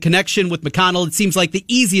of the connection with McConnell. It seems like the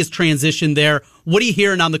easiest transition there. What are you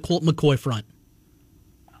hearing on the Colt McCoy front?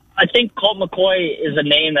 I think Colt McCoy is a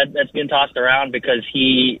name that's been tossed around because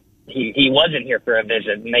he wasn't here for a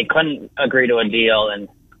visit, and they couldn't agree to a deal.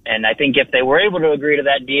 And I think if they were able to agree to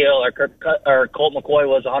that deal, or Colt McCoy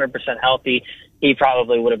was 100% healthy, he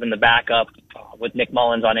probably would have been the backup with Nick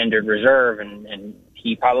Mullins on injured reserve, and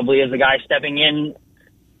he probably is the guy stepping in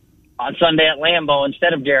on Sunday at Lambeau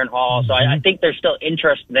instead of Jaren Hall. So I think there's still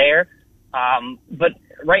interest there. But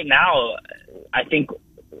right now, I think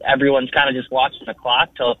everyone's kind of just watching the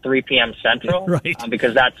clock till 3 p.m. Central, right?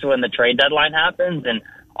 Because that's when the trade deadline happens. And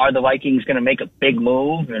are the Vikings going to make a big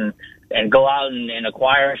move and go out and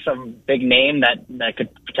acquire some big name that could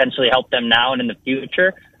potentially help them now and in the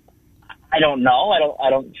future? I don't know. I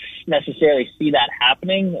don't necessarily see that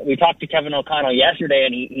happening. We talked to Kevin O'Connell yesterday,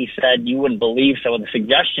 and he said you wouldn't believe some of the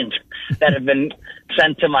suggestions that have been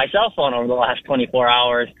sent to my cell phone over the last 24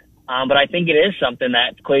 hours. But I think it is something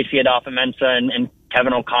that Quincy and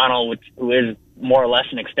Kevin O'Connell, who is more or less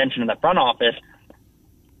an extension of the front office,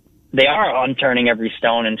 they are unturning every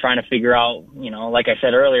stone and trying to figure out, like I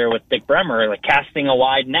said earlier with Dick Bremer, like casting a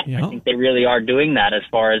wide net. Yeah. I think they really are doing that as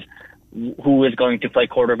far as who is going to play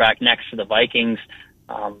quarterback next to the Vikings.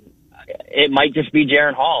 It might just be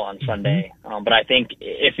Jaren Hall on Sunday. But I think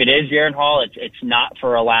if it is Jaren Hall, it's not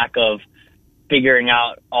for a lack of figuring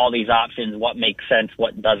out all these options, what makes sense,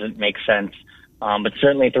 what doesn't make sense. But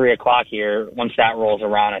certainly 3 o'clock here, once that rolls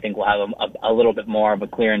around, I think we'll have a little bit more of a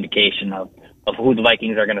clear indication of who the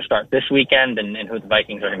Vikings are going to start this weekend and who the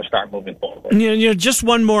Vikings are going to start moving forward. Just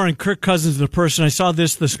one more on Kirk Cousins, the person. I saw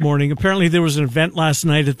this morning. Apparently there was an event last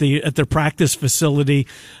night at their practice facility,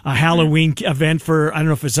 a Halloween event for, I don't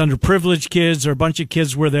know if it's underprivileged kids or a bunch of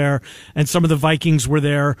kids were there, and some of the Vikings were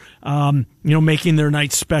there, making their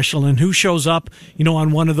night special. And who shows up,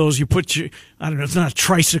 on one of those, you put I don't know, it's not a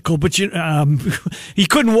tricycle, but he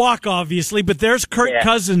couldn't walk, obviously, but there's Kirk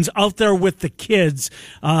Cousins out there with the kids,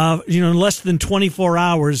 in less than 24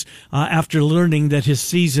 hours after learning that his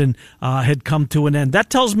season had come to an end. That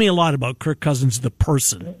tells me a lot about Kirk Cousins, the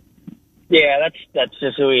person. Yeah, that's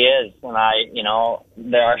just who he is. And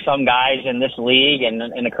there are some guys in this league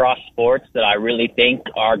and across sports that I really think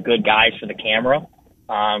are good guys for the camera.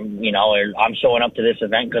 I'm showing up to this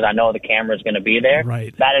event because I know the camera is going to be there.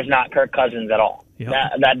 Right. That is not Kirk Cousins at all. Yep.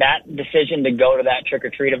 That decision to go to that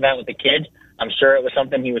trick-or-treat event with the kids, I'm sure it was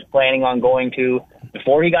something he was planning on going to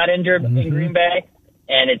before he got injured in Green Bay,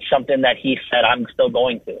 and it's something that he said, I'm still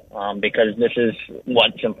going to because this is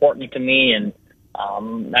what's important to me. And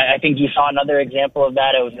I think you saw another example of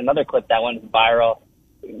that. It was another clip that went viral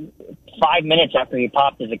 5 minutes after he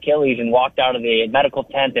popped his Achilles and walked out of the medical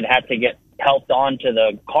tent and had to get helped onto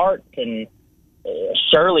the cart, and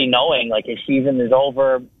surely knowing like his season is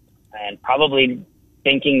over and probably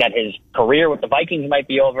thinking that his career with the Vikings might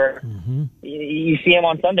be over. You see him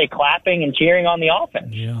on Sunday clapping and cheering on the offense.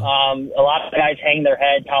 Yeah. A lot of guys hang their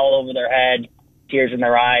head, towel over their head, tears in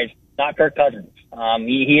their eyes. Not Kirk Cousins.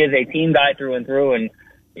 He is a team guy through and through, and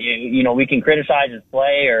we can criticize his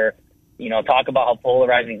play or talk about how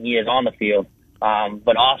polarizing he is on the field,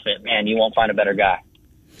 but off it, man, you won't find a better guy.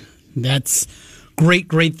 That's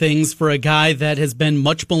great things for a guy that has been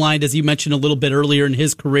much maligned, as you mentioned a little bit earlier in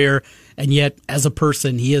his career, and yet as a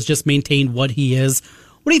person, he has just maintained what he is.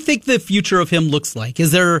 What do you think the future of him looks like?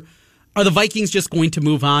 Are the Vikings just going to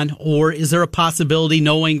move on, or is there a possibility,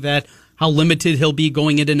 knowing that how limited he'll be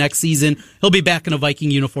going into next season, he'll be back in a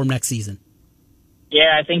Viking uniform next season?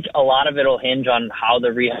 Yeah, I think a lot of it will hinge on how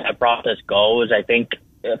the rehab process goes. I think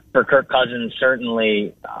for Kirk Cousins,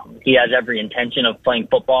 certainly he has every intention of playing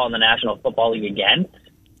football in the National Football League again.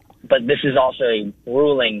 But this is also a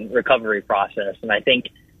grueling recovery process. And I think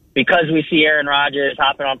because we see Aaron Rodgers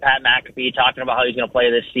hopping on Pat McAfee, talking about how he's going to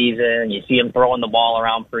play this season, you see him throwing the ball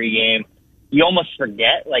around pregame, you almost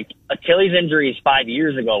forget, like, Achilles injuries 5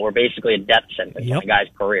 years ago were basically a death sentence in a guy's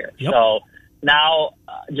career. Yep. So now,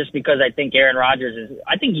 just because I think Aaron Rodgers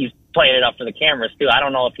I think he's playing it up for the cameras too. I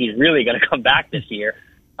don't know if he's really going to come back this year.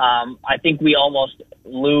 I think we almost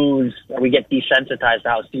we get desensitized to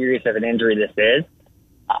how serious of an injury this is.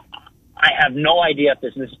 I have no idea if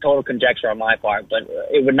this is total conjecture on my part, but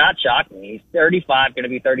it would not shock me. He's 35, going to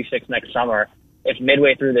be 36 next summer. If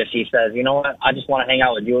midway through this he says, you know what, I just want to hang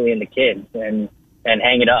out with Julie and the kids and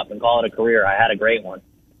hang it up and call it a career. I had a great one.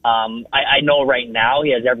 I know right now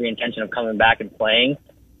he has every intention of coming back and playing,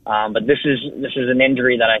 but this is an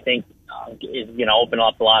injury that I think is going to open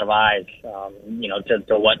up a lot of eyes,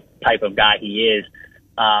 to what type of guy he is.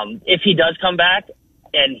 If he does come back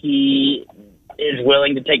and he is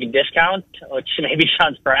willing to take a discount, which maybe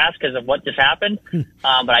sounds crass because of what just happened,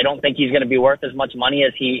 but I don't think he's going to be worth as much money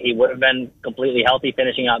as he would have been completely healthy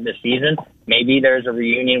finishing out this season. Maybe there's a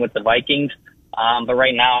reunion with the Vikings, but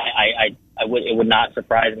right now it would not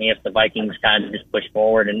surprise me if the Vikings kind of just push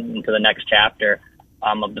forward into the next chapter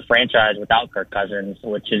of the franchise without Kirk Cousins,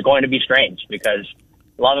 which is going to be strange because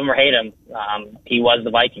love him or hate him, he was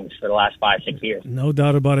the Vikings for the last 5-6 years. No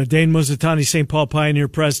doubt about it. Dane Mizutani, St. Paul Pioneer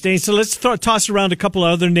Press. Dane, so let's toss around a couple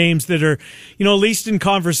of other names that are, at least in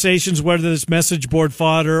conversations, whether it's message board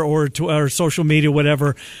fodder or social media,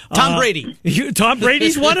 whatever. Tom Brady. Tom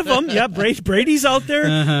Brady's one of them. Yeah, Brady's out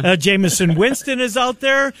there. Jameson Winston is out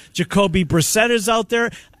there. Jacoby Brissett is out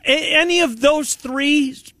there. Any of those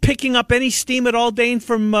three picking up any steam at all, Dane,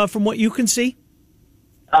 from what you can see?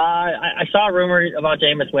 I saw a rumor about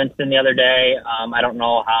Jameis Winston the other day. I don't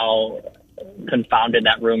know how confounded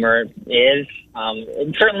that rumor is.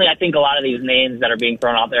 And certainly, I think a lot of these names that are being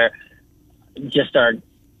thrown out there just are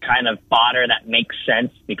kind of fodder that makes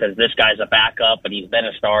sense because this guy's a backup, but he's been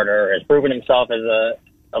a starter, has proven himself as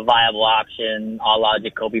a viable option, a la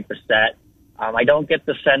Jacoby Brissett. I don't get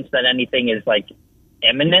the sense that anything is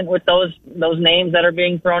imminent with those names that are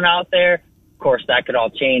being thrown out there. Of course, that could all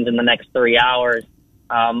change in the next 3 hours.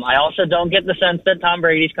 I also don't get the sense that Tom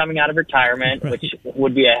Brady's coming out of retirement, which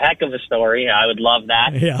would be a heck of a story. I would love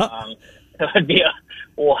that. Yeah. It would be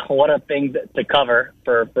what a thing to cover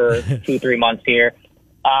for 2-3 months here.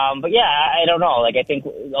 But yeah, I don't know. I think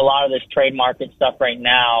a lot of this trade market stuff right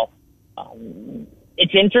now,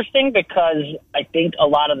 it's interesting because I think a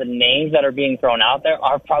lot of the names that are being thrown out there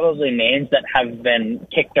are probably names that have been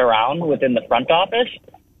kicked around within the front office.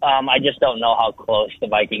 I just don't know how close the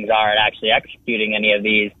Vikings are at actually executing any of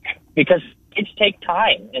these because kids take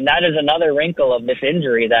time. And that is another wrinkle of this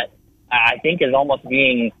injury that I think is almost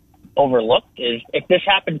being overlooked is if this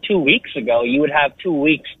happened 2 weeks ago, you would have 2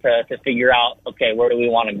 weeks to figure out, okay, where do we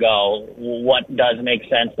want to go? What does make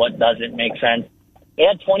sense? What doesn't make sense? They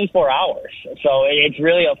had 24 hours. So it's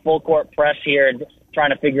really a full court press here trying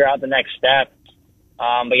to figure out the next step.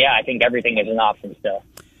 But yeah, I think everything is an option still.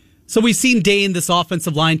 So we've seen Dane, this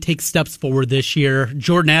offensive line, take steps forward this year.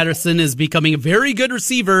 Jordan Addison is becoming a very good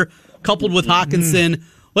receiver, coupled with Hawkinson.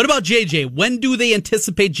 What about JJ? When do they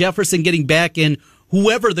anticipate Jefferson getting back in?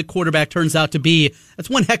 Whoever the quarterback turns out to be, that's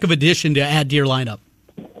one heck of addition to add to your lineup.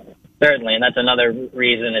 Certainly, and that's another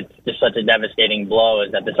reason it's just such a devastating blow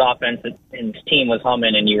is that this offense and this team was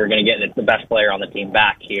humming, and you were going to get the best player on the team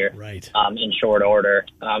back here in short order.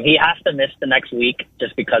 He has to miss the next week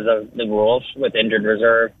just because of the rules with injured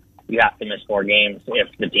reserve. You have to miss 4 games if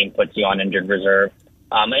the team puts you on injured reserve.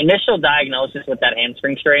 Initial diagnosis with that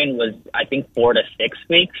hamstring strain was, I think, 4 to 6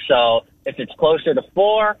 weeks. So if it's closer to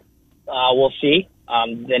 4, we'll see.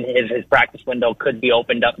 Then his practice window could be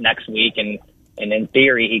opened up next week, and in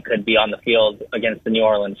theory, he could be on the field against the New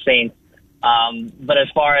Orleans Saints. But as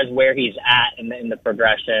far as where he's at in the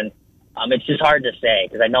progression, it's just hard to say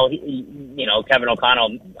because I know, Kevin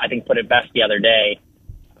O'Connell, I think, put it best the other day.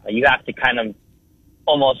 You have to kind of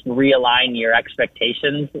almost realign your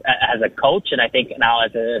expectations as a coach, and I think now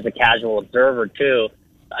as a casual observer too.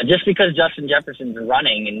 Just because Justin Jefferson's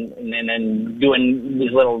running and then doing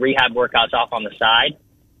these little rehab workouts off on the side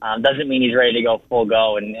doesn't mean he's ready to go full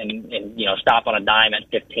go and stop on a dime at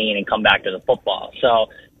 15 and come back to the football. So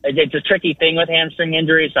it's a tricky thing with hamstring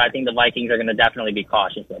injuries, so I think the Vikings are going to definitely be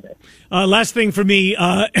cautious with it. Last thing for me,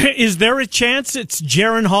 is there a chance it's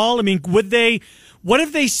Jaren Hall? I mean, what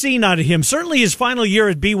have they seen out of him? Certainly his final year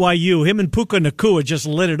at BYU, him and Puka Nacua just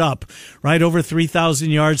lit it up, right? Over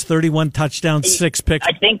 3,000 yards, 31 touchdowns, 6 picks.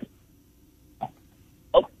 I think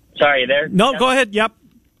 – oh, sorry, there? No, go ahead. Yep.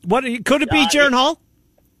 Could it be Jaren Hall?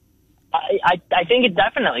 I think it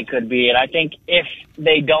definitely could be, and I think if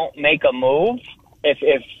they don't make a move,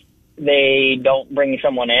 if they don't bring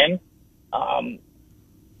someone in,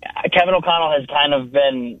 Kevin O'Connell has kind of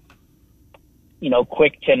been,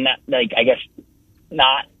 quick to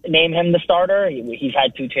not name him the starter. He's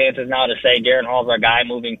had 2 chances now to say Jaren Hall's our guy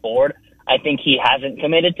moving forward. I think he hasn't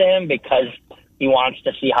committed to him because he wants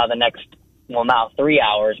to see how the next, now 3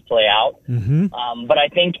 hours play out. Mm-hmm. But I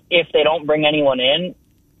think if they don't bring anyone in,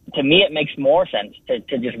 to me it makes more sense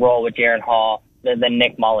to just roll with Jaren Hall than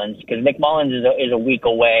Nick Mullins, because Nick Mullins is a week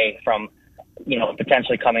away from,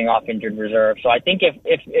 potentially coming off injured reserve. So I think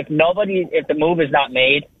if the move is not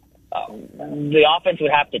made, the offense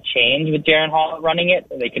would have to change with Jaren Hall running it.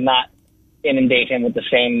 They could not inundate him with the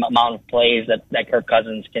same amount of plays that Kirk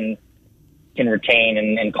Cousins can retain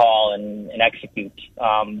and call and execute.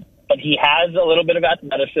 But he has a little bit of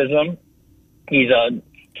athleticism. He's a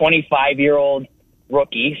 25-year-old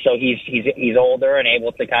rookie, so he's older and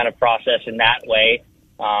able to kind of process in that way.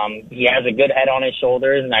 He has a good head on his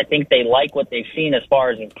shoulders, and I think they like what they've seen as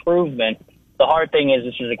far as improvement. The hard thing is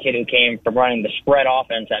this is a kid who came from running the spread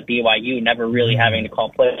offense at BYU, never really having to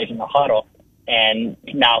call plays in the huddle, and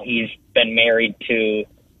now he's been married to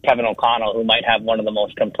Kevin O'Connell, who might have one of the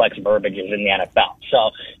most complex verbiages in the NFL.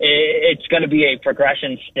 So it's going to be a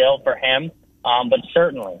progression still for him, but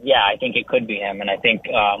certainly, yeah, I think it could be him, and I think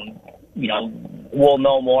we'll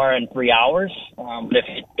know more in 3 hours. But if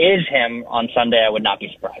it is him on Sunday, I would not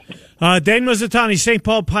be surprised. Dane Mizutani, St.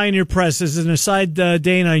 Paul Pioneer Press. As an aside,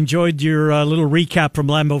 Dane, I enjoyed your little recap from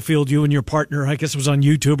Lambeau Field, you and your partner. I guess it was on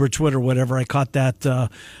YouTube or Twitter, whatever. I caught that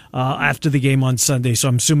after the game on Sunday. So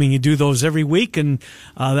I'm assuming you do those every week, and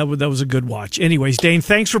that was a good watch. Anyways, Dane,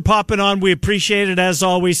 thanks for popping on. We appreciate it, as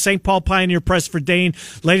always. St. Paul Pioneer Press for Dane.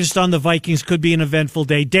 Latest on the Vikings. Could be an eventful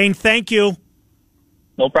day. Dane, thank you.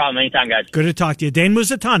 No problem. Anytime, guys. Good to talk to you. Dane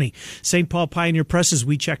Mizutani, St. Paul Pioneer Press, as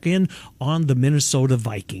we check in on the Minnesota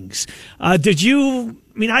Vikings. Did you,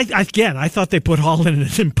 I thought they put Hall in an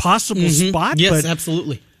impossible spot. Yes,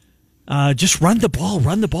 absolutely. Just run the ball.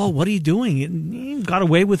 What are you doing? He got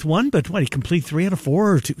away with one, but he complete 3 out of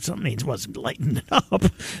 4 or 2. Something means wasn't lighting it up.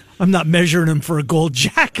 I'm not measuring him for a gold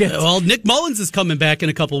jacket. Well, Nick Mullins is coming back in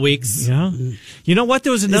a couple weeks. Yeah. You know what?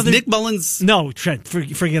 There was another. Is Nick Mullins? No, Trent.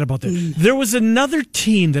 Forget about that. There was another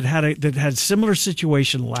team that had a similar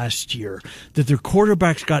situation last year that their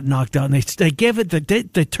quarterbacks got knocked out, and they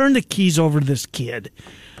turned the keys over to this kid.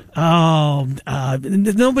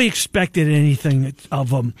 Nobody expected anything of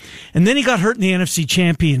him, and then he got hurt in the NFC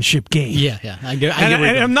Championship game. Yeah. I get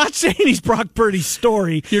I'm not saying he's Brock Purdy's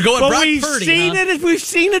story. You're going, but Brock we've Purdy, seen huh? it. We've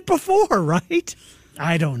seen it before, right?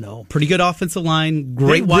 I don't know. Pretty good offensive line,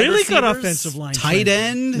 great wide really receivers, good offensive line, tight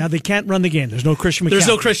end. Now they can't run the game. There's no Christian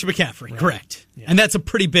McCaffrey. Right. Correct, and that's a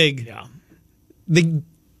pretty big. Yeah. The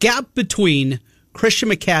gap between Christian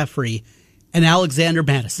McCaffrey and Alexander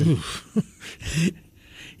Madison.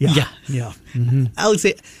 Yeah. Mm-hmm.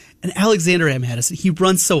 Alexander Madison, he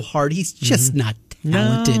runs so hard. He's just not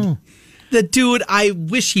talented. No. The dude, I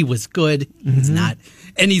wish he was good. He's not.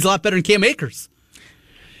 And he's a lot better than Cam Akers.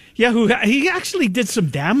 Yeah, he actually did some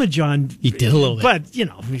damage on. He did a little bit. But,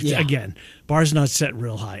 again, bar's not set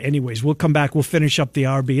real high. Anyways, we'll come back. We'll finish up the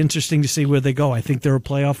hour. Be interesting to see where they go. I think they're a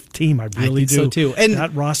playoff team. I really do. So, too. And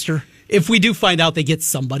that roster. If we do find out they get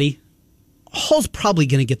somebody, Hall's probably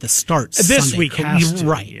going to get the start this Sunday. week. Has to.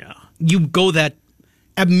 Right. Yeah. You go that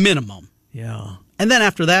at minimum. Yeah. And then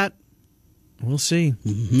after that, we'll see.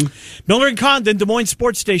 Miller and Condon, Des Moines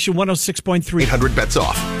Sports Station 106.3. 800 bets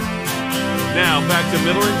off. Now back to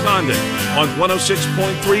Miller and Condon on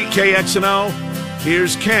 106.3 KXNO.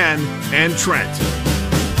 Here's Ken and Trent.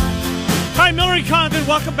 Hi, Miller and Condon.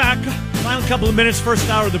 Welcome back. Final couple of minutes, first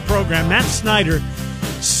hour of the program. Matt Snyder,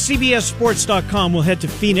 CBSSports.com. We'll head to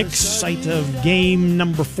Phoenix, site of game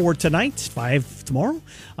number 4 tonight, 5 tomorrow.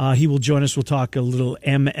 He will join us. We'll talk a little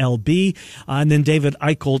MLB. And then David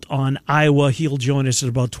Eicholt on Iowa. He'll join us at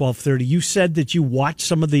about 12:30. You said that you watched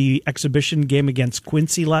some of the exhibition game against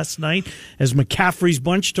Quincy last night as McCaffrey's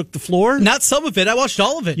bunch took the floor. Not some of it. I watched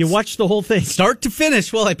all of it. You watched the whole thing? Start to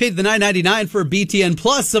finish. Well, I paid the $9.99 for a BTN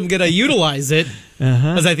Plus. I'm going to utilize it.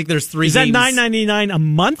 Because I think there's 3 games. Is that $9.99 a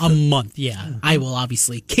month? A month, yeah. I will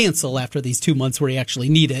obviously cancel after these 2 months where you actually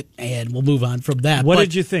need it, and we'll move on from that. What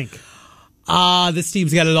did you think? This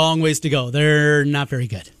team's got a long ways to go. They're not very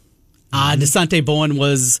good. Desante Bowen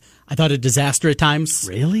was, I thought, a disaster at times.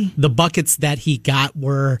 Really? The buckets that he got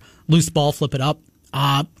were loose ball, flip it up.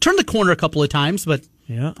 Turned the corner a couple of times, but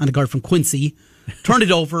on a guard from Quincy. Turned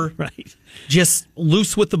it over. Right. Just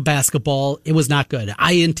loose with the basketball. It was not good.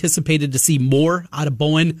 I anticipated to see more out of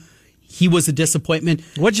Bowen. He was a disappointment.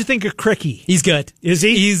 What'd you think of Cricky? He's good. Is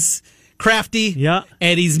he? He's crafty. Yeah.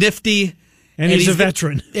 And he's nifty. And he's a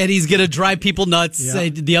veteran. And he's going to drive people nuts,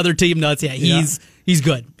 the other team nuts. Yeah, he's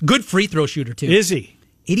good. Good free throw shooter, too. Is he?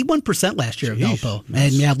 81% last year at Valpo.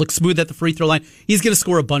 And, looks smooth at the free throw line. He's going to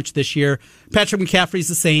score a bunch this year. Patrick McCaffrey's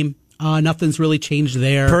the same. Nothing's really changed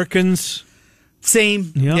there. Perkins?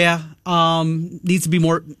 Same. Yeah. Needs to be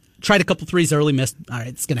more. Tried a couple threes early, missed. All right,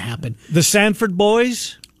 it's going to happen. The Sanford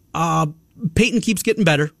boys? Peyton keeps getting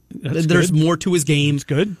better. There's more to his game. That's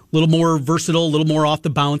good. A little more versatile, a little more off the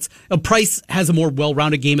bounce. Price has a more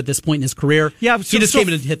well-rounded game at this point in his career. Yeah, he just came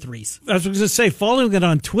in and hit threes. I was going to say, following it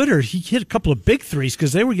on Twitter, he hit a couple of big threes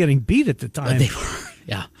because they were getting beat at the time.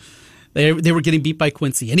 They were getting beat by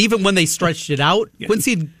Quincy. And even when they stretched it out,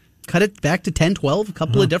 Quincy cut it back to 10, 12 a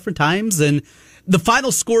couple of different times, and the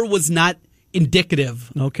final score was not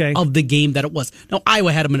indicative of the game that it was. Now,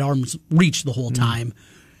 Iowa had them in arm's reach the whole time.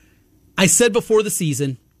 I said before the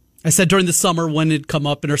season, I said during the summer when it come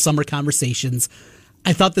up in our summer conversations,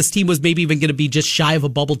 I thought this team was maybe even going to be just shy of a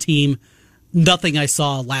bubble team. Nothing I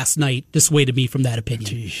saw last night dissuaded me from that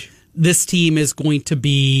opinion. Jeez. This team is going to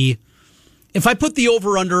be, if I put the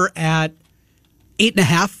over-under at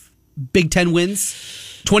 8.5 Big Ten wins,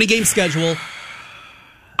 20-game schedule,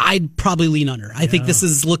 I'd probably lean under. I think this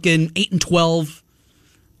is looking 8-12,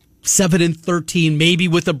 7-13, maybe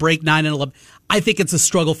with a break 9-11. I think it's a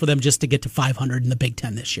struggle for them just to get to 500 in the Big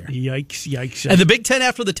Ten this year. Yikes. And the Big Ten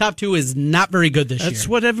after the top two is not very good this year. That's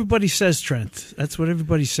what everybody says, Trent. That's what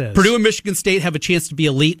everybody says. Purdue and Michigan State have a chance to be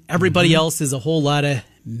elite. Everybody else is a whole lot of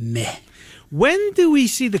meh. When do we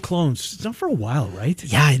see the clones? It's not for a while, right?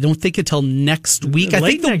 Yeah, I don't think until next week. I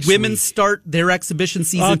think the women start their exhibition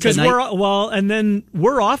season tonight. And then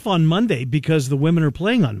we're off on Monday because the women are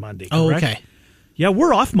playing on Monday, correct? Oh, okay. Yeah,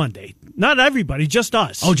 we're off Monday. Not everybody, just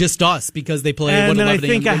us. Oh, just us, because they play and then I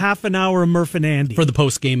think a half an hour of Murph and Andy. For the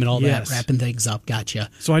post game and all that, wrapping things up. Gotcha.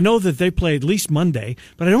 So I know that they play at least Monday,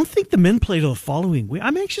 but I don't think the men play till the following week.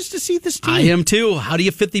 I'm anxious to see this team. I am too. How do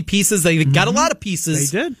you fit the pieces? They got a lot of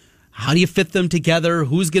pieces. They did. How do you fit them together?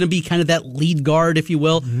 Who's going to be kind of that lead guard, if you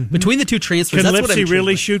will, between the two transfers? Can That's what I'm Lipsy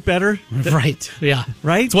really shoot better? Right. Yeah.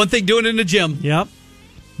 Right? It's one thing doing it in the gym. Yep.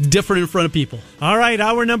 Different in front of people. All right,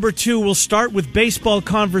 hour number 2. We'll start with baseball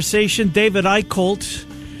conversation. David Eicholt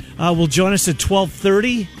will join us at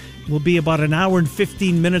 12:30. We'll be about an hour and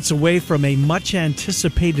 15 minutes away from a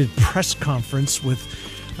much-anticipated press conference with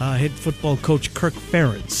head football coach Kirk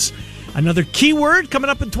Ferentz. Another keyword coming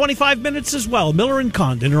up in 25 minutes as well. Miller and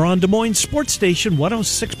Condon are on Des Moines Sports Station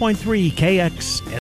 106.3 KX.